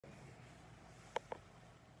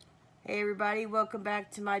Hey everybody, welcome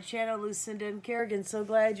back to my channel, Lucinda M. Kerrigan. So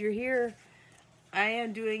glad you're here. I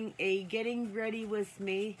am doing a getting ready with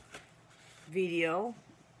me video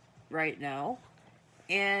right now,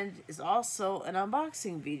 and it's also an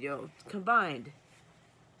unboxing video combined.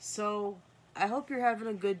 So I hope you're having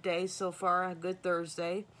a good day so far, a good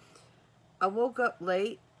Thursday. I woke up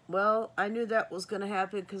late. Well, I knew that was going to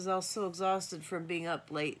happen because I was so exhausted from being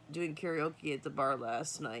up late doing karaoke at the bar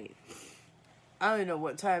last night. I don't even know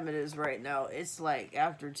what time it is right now. It's like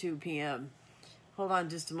after 2 p.m. Hold on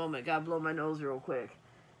just a moment. Gotta blow my nose real quick.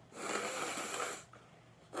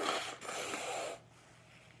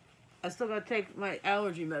 I still gotta take my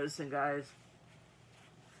allergy medicine, guys.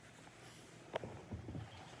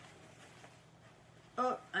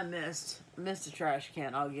 Oh, I missed the trash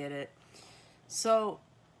can. I'll get it. So,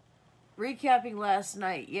 recapping last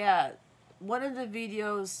night. Yeah, one of the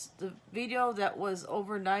videos, the video that was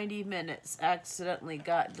over 90 minutes accidentally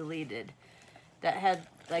got deleted. That had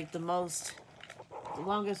like the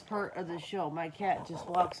longest part of the show. My cat just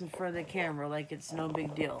walks in front of the camera like it's no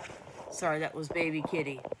big deal. Sorry, that was baby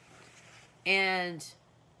kitty. And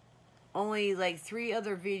only like 3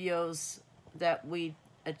 other videos that we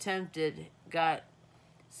attempted got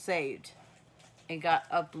saved and got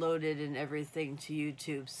uploaded and everything to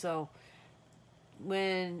YouTube. So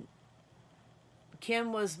when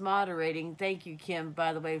Kim was moderating, thank you Kim,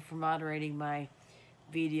 by the way, for moderating my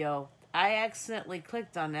video, I accidentally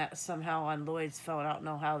clicked on that somehow on Lloyd's phone. I don't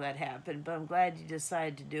know how that happened, but I'm glad you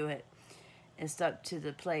decided to do it and stuck to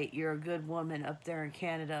the plate. You're a good woman up there in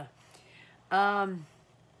Canada.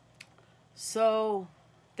 So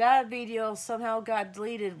that video somehow got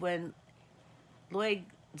deleted when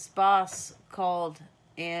Lloyd's boss called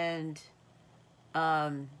and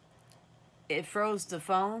it froze the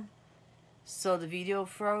phone. So the video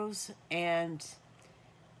froze, and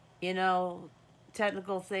you know,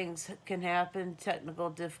 technical things can happen, technical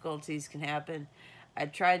difficulties can happen. I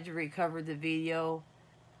tried to recover the video,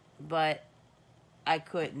 but I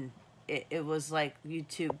couldn't. It was like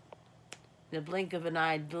YouTube, in the blink of an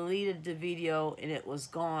eye, deleted the video and it was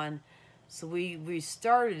gone. So we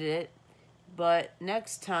restarted it, but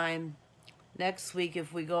next time, next week,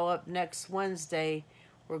 if we go up next Wednesday,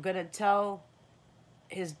 we're going to tell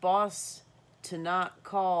his boss to not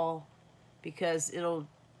call because it'll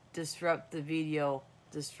disrupt the video,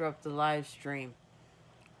 disrupt the live stream.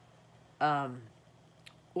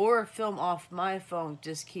 Or film off my phone,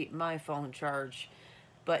 just keep my phone charged.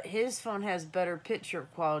 But his phone has better picture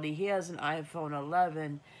quality. He has an iPhone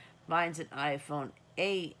 11. Mine's an iPhone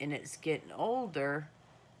 8, and it's getting older.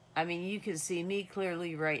 I mean, you can see me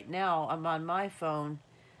clearly right now. I'm on my phone,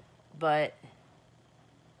 but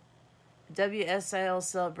WSIL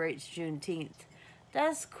celebrates Juneteenth.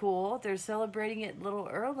 That's cool. They're celebrating it a little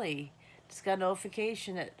early. Just got a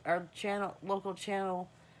notification that our channel, local channel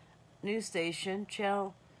news station,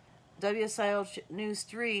 channel WSIL News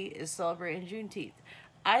 3 is celebrating Juneteenth.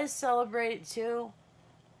 I celebrate it too,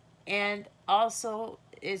 and also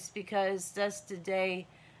it's because that's the day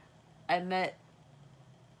I met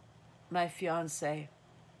my fiance.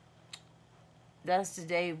 That's the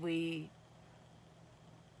day we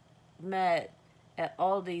met at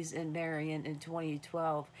Aldi's in Marion in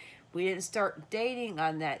 2012. We didn't start dating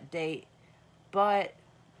on that date, but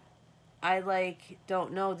I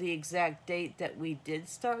don't know the exact date that we did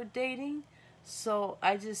start dating. So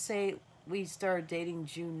I just say we started dating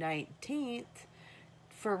June 19th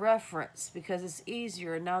for reference because it's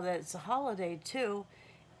easier. Now that it's a holiday too,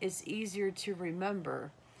 it's easier to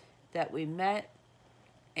remember that we met.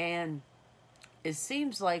 And it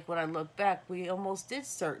seems like when I look back, we almost did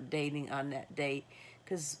start dating on that date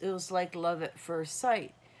because it was like love at first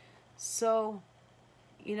sight. So,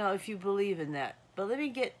 you know, if you believe in that. But let me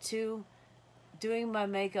get to doing my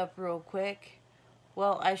makeup real quick.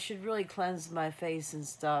 Well, I should really cleanse my face and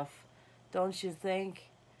stuff, don't you think?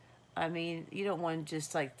 I mean, you don't want to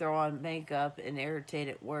just like throw on makeup and irritate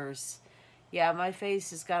it worse. Yeah, my face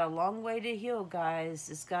has got a long way to heal, guys.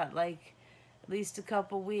 It's got like at least a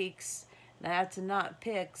couple weeks. And I had to not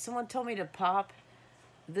pick. Someone told me to pop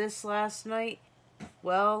this last night.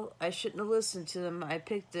 Well, I shouldn't have listened to them. I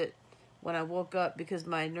picked it when I woke up because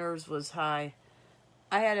my nerves was high.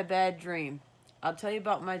 I had a bad dream. I'll tell you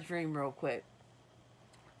about my dream real quick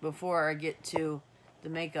before I get to the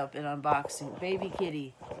makeup and unboxing. Baby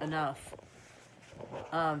kitty, enough.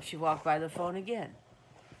 She walked by the phone again.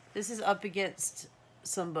 This is up against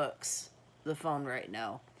some books, the phone right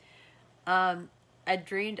now. I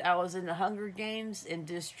dreamed I was in the Hunger Games in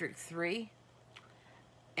District 3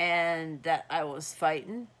 and that I was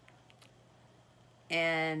fighting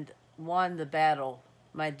and won the battle.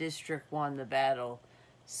 My district won the battle.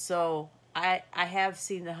 So I have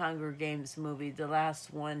seen the Hunger Games movie, the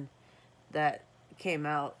last one that came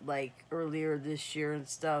out like earlier this year and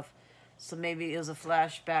stuff. So maybe it was a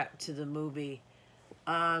flashback to the movie.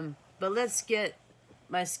 But let's get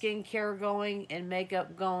my skincare going and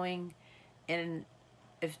makeup going. And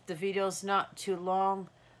if the video's not too long,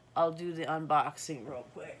 I'll do the unboxing real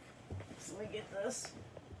quick. So let me get this.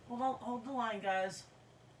 Hold the line, guys.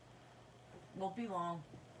 Won't be long.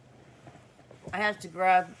 I have to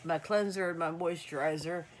grab my cleanser and my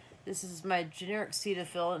moisturizer. This is my generic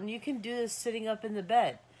Cetaphil, and you can do this sitting up in the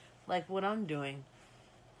bed, like what I'm doing.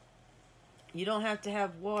 You don't have to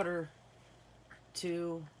have water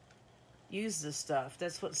to use this stuff.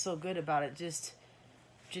 That's what's so good about it. Just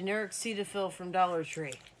generic Cetaphil from Dollar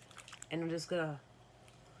Tree. And I'm just gonna,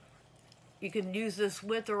 you can use this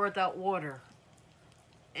with or without water.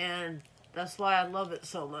 And that's why I love it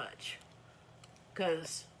so much.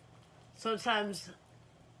 Because sometimes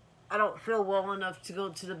I don't feel well enough to go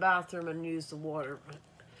to the bathroom and use the water.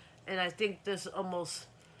 And I think this almost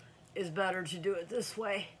is better to do it this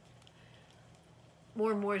way.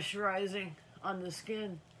 More moisturizing on the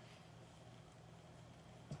skin.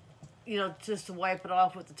 You know, just to wipe it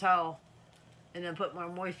off with the towel and then put my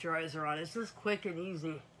moisturizer on. It's just quick and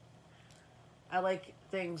easy. I like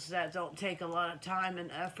things that don't take a lot of time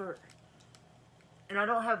and effort. And I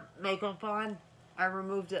don't have makeup on. I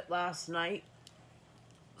removed it last night.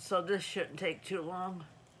 So this shouldn't take too long.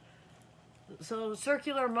 So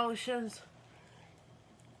circular motions.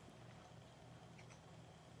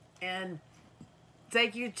 And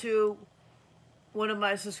thank you to one of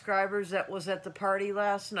my subscribers that was at the party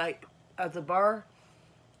last night at the bar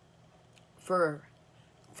for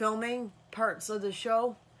filming parts of the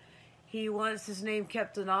show. He wants his name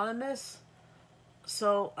kept anonymous.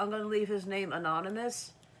 So I'm going to leave his name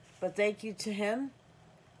anonymous. But thank you to him.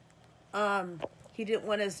 He didn't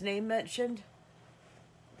want his name mentioned.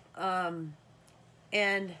 And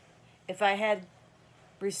if I had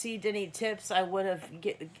received any tips, I would have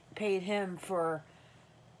paid him for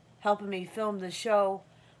helping me film the show.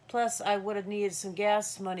 Plus, I would have needed some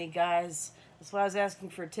gas money, guys. That's why I was asking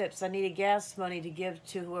for tips. I needed gas money to give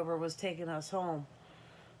to whoever was taking us home.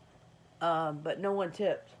 But no one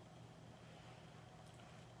tipped.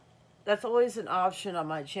 That's always an option on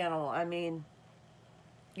my channel. I mean,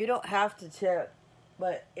 you don't have to tip,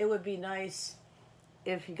 but it would be nice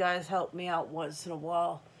if you guys help me out once in a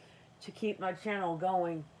while to keep my channel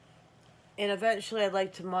going. And eventually I'd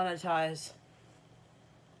like to monetize.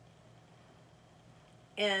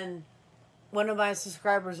 And one of my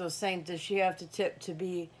subscribers was saying, does she have to tip to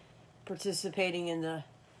be participating in the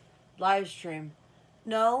live stream?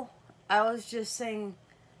 No, I was just saying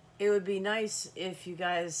it would be nice if you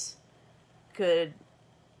guys could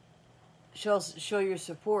show your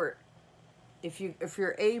support. If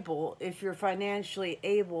you're able, if you're financially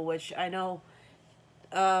able, which I know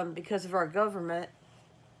because of our government,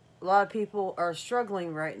 a lot of people are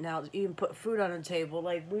struggling right now to even put food on the table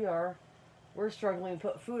like we are. We're struggling to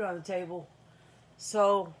put food on the table.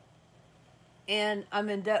 So, and I'm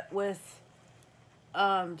in debt with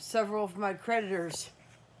several of my creditors.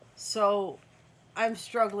 So, I'm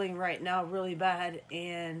struggling right now really bad.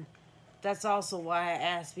 And that's also why I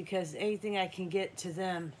asked, because anything I can get to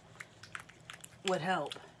them would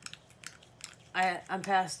help. I'm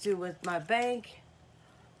past due with my bank.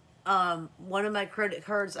 One of my credit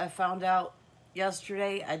cards I found out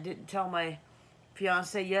yesterday. I didn't tell my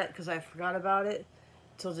fiance yet because I forgot about it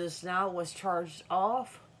till just now. Was charged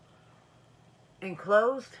off and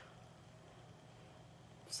closed,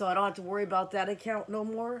 so I don't have to worry about that account no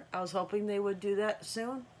more. I was hoping they would do that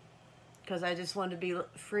soon because I just wanted to be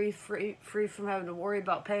free from having to worry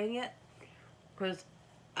about paying it, because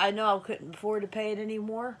I know I couldn't afford to pay it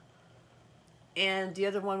anymore. And the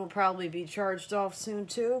other one will probably be charged off soon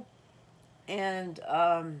too. And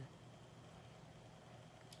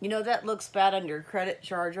you know, that looks bad under credit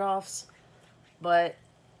charge-offs, but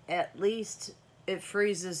at least it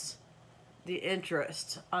freezes the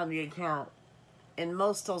interest on the account. And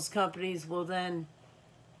most of those companies will then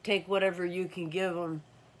take whatever you can give them,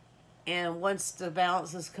 and once the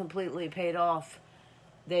balance is completely paid off,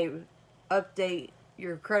 they update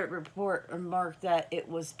your credit report and mark that it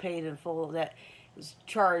was paid in full, that it was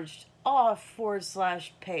charged off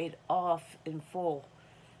 / paid off in full.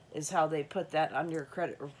 Is how they put that on your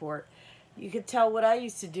credit report. You could tell what I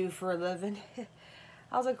used to do for a living.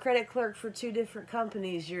 I was a credit clerk for 2 different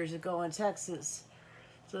companies years ago in Texas.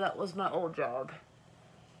 So that was my old job.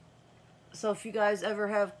 So if you guys ever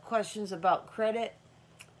have questions about credit,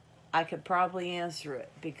 I could probably answer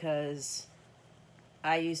it because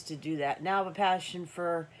I used to do that. Now I have a passion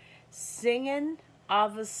for singing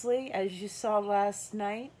obviously, as you saw last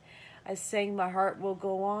night, I sang My Heart Will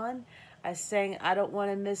Go On. I sang I Don't Want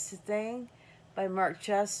to Miss a Thing by Mark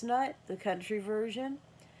Chestnut, the country version.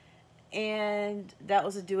 And that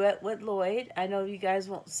was a duet with Lloyd. I know you guys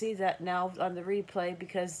won't see that now on the replay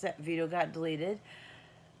because that video got deleted.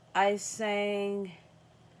 I sang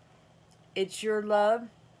It's Your Love,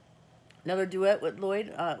 another duet with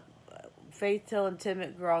Lloyd, Faith Hill and Tim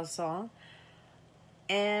McGraw's song.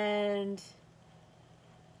 And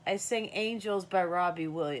I sang Angels by Robbie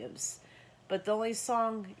Williams. But the only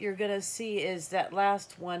song you're going to see is that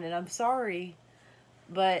last one. And I'm sorry,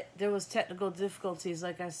 but there was technical difficulties,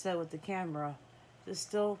 like I said, with the camera. Is it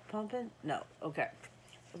still pumping? No. Okay.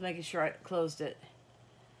 I was making sure I closed it.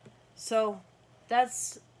 So,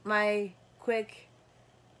 that's my quick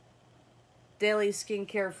daily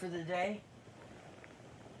skincare for the day.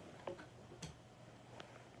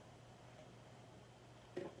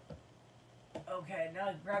 Okay,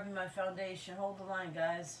 now grabbing my foundation. Hold the line,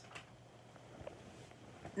 guys.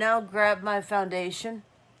 Now grab my foundation.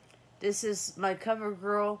 This is my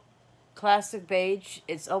CoverGirl Classic Beige.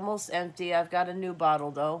 It's almost empty. I've got a new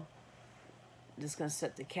bottle, though. I'm just going to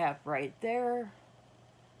set the cap right there.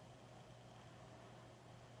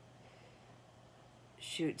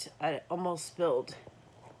 Shoot, I almost spilled.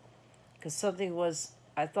 Because something was,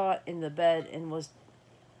 I thought, in the bed and was...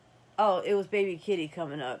 Oh, it was baby Kitty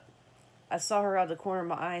coming up. I saw her out of the corner of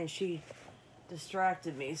my eye and she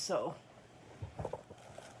distracted me, so...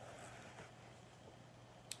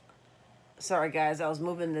 Sorry guys, I was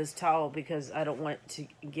moving this towel because I don't want to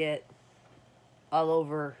get all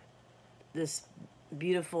over this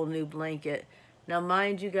beautiful new blanket. Now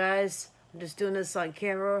mind you guys, I'm just doing this on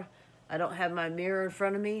camera. I don't have my mirror in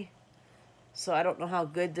front of me, so I don't know how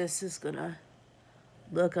good this is gonna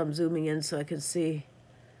look. I'm zooming in so I can see.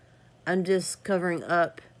 I'm just covering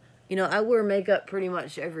up. You know, I wear makeup pretty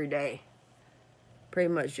much every day. Pretty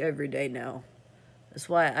much every day now. That's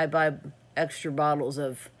why I buy extra bottles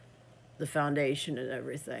of the foundation and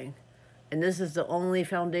everything. And this is the only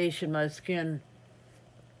foundation my skin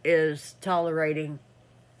is tolerating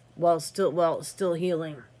while still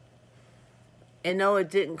healing. And no,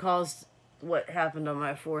 it didn't cause what happened on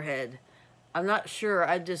my forehead. I'm not sure.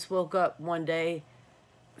 I just woke up one day,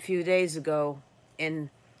 a few days ago,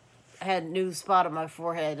 and had a new spot on my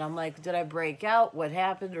forehead. I'm like, did I break out? What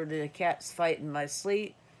happened? Or did the cats fight in my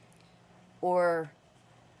sleep? Or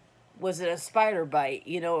was it a spider bite?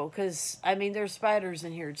 You know, because, I mean, there's spiders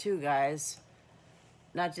in here too, guys.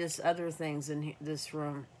 Not just other things in this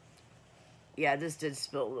room. Yeah, this did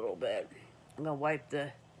spill a little bit. I'm going to wipe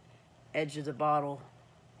the edge of the bottle.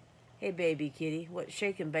 Hey, baby kitty. What,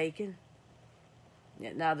 shaking bacon?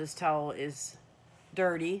 Yeah, now this towel is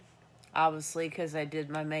dirty. Obviously, because I did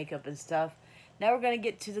my makeup and stuff. Now we're going to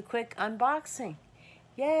get to the quick unboxing.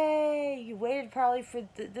 Yay! You waited probably for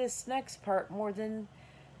this next part more than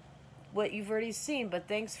what you've already seen. But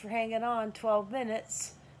thanks for hanging on. 12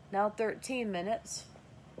 minutes. Now 13 minutes.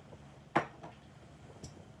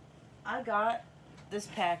 I got this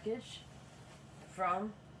package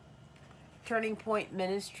from Turning Point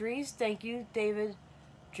Ministries. Thank you, David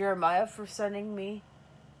Jeremiah, for sending me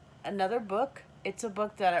another book. It's a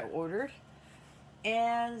book that I ordered.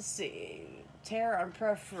 And let's see. Tear on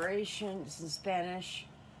Perforation. It's in Spanish.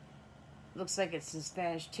 Looks like it's in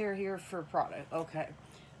Spanish. Tear here for product. Okay.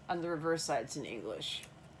 On the reverse side, it's in English.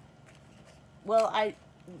 Well,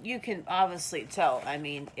 you can obviously tell. I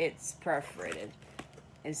mean, it's perforated.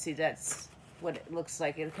 And see, that's what it looks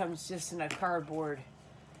like. It comes just in a cardboard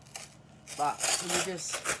box. And you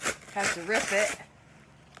just have to rip it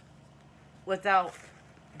without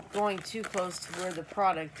going too close to where the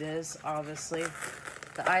product is, obviously.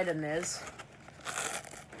 The item is.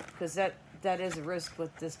 Because that is a risk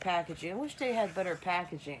with this packaging. I wish they had better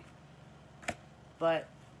packaging. But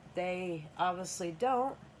they obviously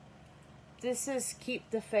don't. This is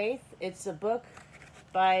Keep the Faith. It's a book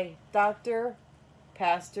by Pastor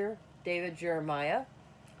David Jeremiah.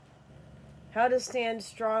 How to Stand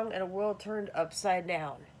Strong in a World Turned Upside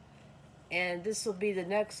Down. And this will be the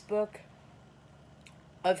next book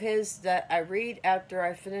of his that I read after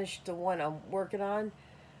I finish the one I'm working on,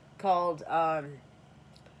 called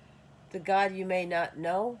The God You May Not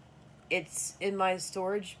Know. It's in my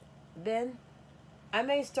storage bin. I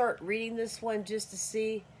may start reading this one just to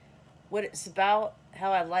see what it's about,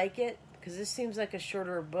 how I like it, because this seems like a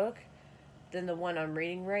shorter book than the one I'm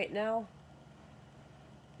reading right now.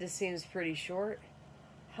 This seems pretty short.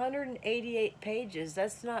 188 pages.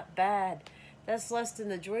 That's not bad. That's less than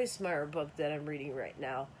the Joyce Meyer book that I'm reading right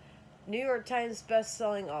now. New York Times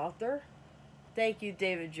best-selling author. Thank you,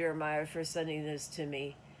 David Jeremiah, for sending this to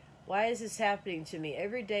me. Why is this happening to me?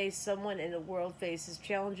 Every day someone in the world faces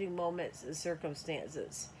challenging moments and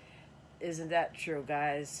circumstances. Isn't that true,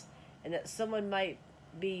 guys? And that someone might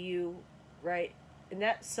be you right and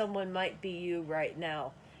that someone might be you right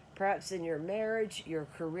now. Perhaps in your marriage, your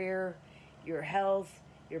career, your health,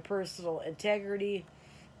 your personal integrity.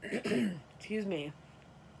 Excuse me.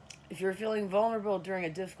 If you're feeling vulnerable during a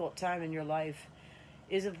difficult time in your life,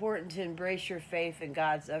 it is important to embrace your faith in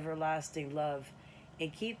God's everlasting love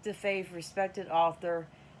and keep the faith. Respected author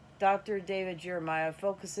Dr. David Jeremiah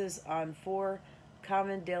focuses on 4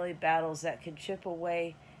 common daily battles that can chip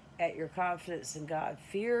away at your confidence in God: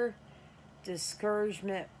 fear,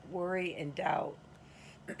 discouragement, worry, and doubt.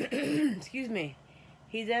 Excuse me.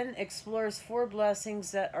 He then explores 4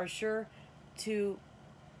 blessings that are sure to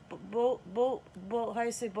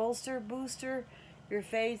booster your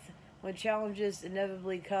faith when challenges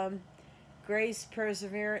inevitably come: grace,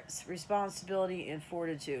 perseverance, responsibility, and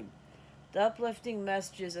fortitude. The uplifting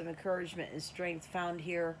messages of encouragement and strength found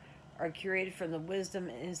here are curated from the wisdom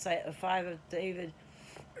and insight of 5 of David.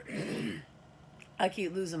 I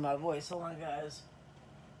keep losing my voice. Hold on, guys.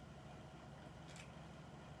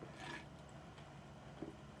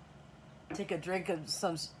 Take a drink of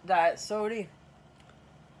some diet soda.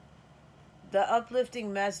 The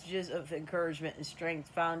uplifting messages of encouragement and strength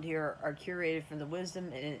found here are curated from the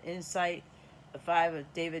wisdom and insight of 5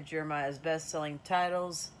 of David Jeremiah's best-selling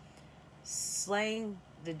titles: Slaying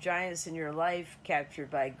the Giants in Your Life,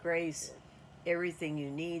 Captured by Grace, Everything You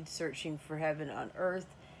Need, Searching for Heaven on Earth,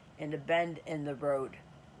 and A Bend in the Road.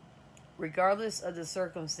 Regardless of the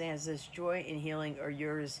circumstances, joy and healing are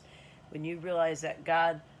yours when you realize that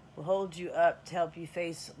God will hold you up to help you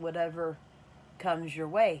face whatever comes your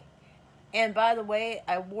way. And by the way,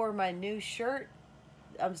 I wore my new shirt.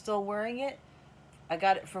 I'm still wearing it. I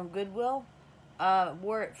got it from Goodwill.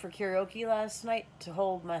 Wore it for karaoke last night to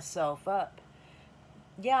hold myself up.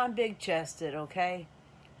 Yeah, I'm big-chested, okay?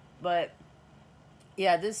 But,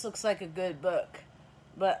 yeah, this looks like a good book.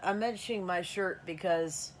 But I'm mentioning my shirt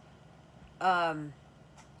because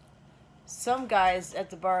some guys at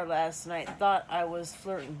the bar last night thought I was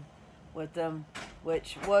flirting with them,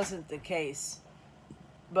 which wasn't the case.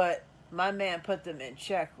 But my man put them in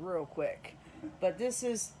check real quick. But this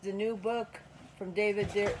is the new book from David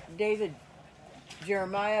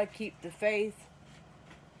Jeremiah, Keep the Faith.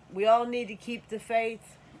 We all need to keep the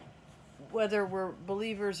faith, whether we're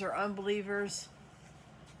believers or unbelievers.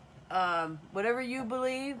 Whatever you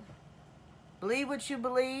believe what you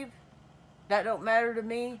believe. That don't matter to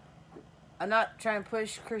me. I'm not trying to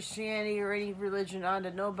push Christianity or any religion onto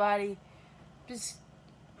nobody. Just,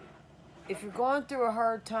 if you're going through a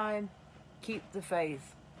hard time, keep the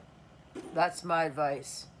faith. That's my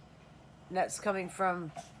advice. And that's coming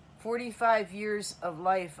from 45 years of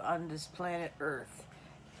life on this planet Earth.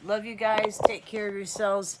 Love you guys. Take care of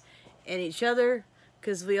yourselves and each other,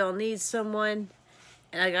 because we all need someone.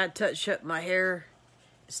 And I got to touch up my hair.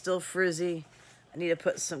 It's still frizzy. I need to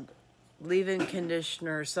put some leave-in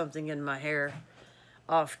conditioner or something in my hair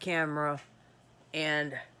off camera.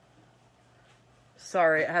 And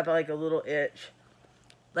sorry, I have like a little itch.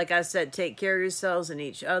 Like I said, take care of yourselves and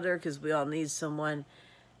each other, because we all need someone.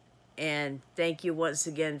 And thank you once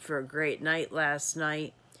again for a great night last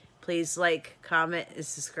night. Please like, comment, and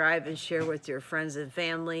subscribe, and share with your friends and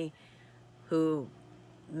family who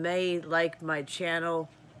may like my channel.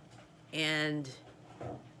 And,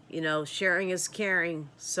 you know, sharing is caring.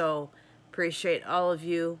 So appreciate all of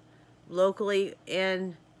you, locally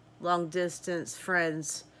and long distance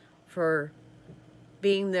friends, for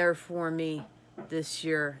being there for me this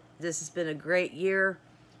year. This has been a great year.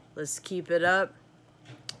 Let's keep it up.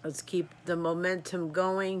 Let's keep the momentum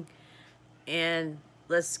going. And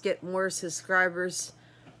let's get more subscribers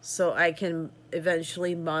so I can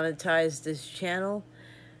eventually monetize this channel.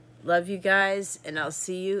 Love you guys, and I'll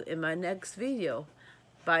see you in my next video.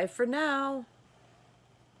 Bye for now.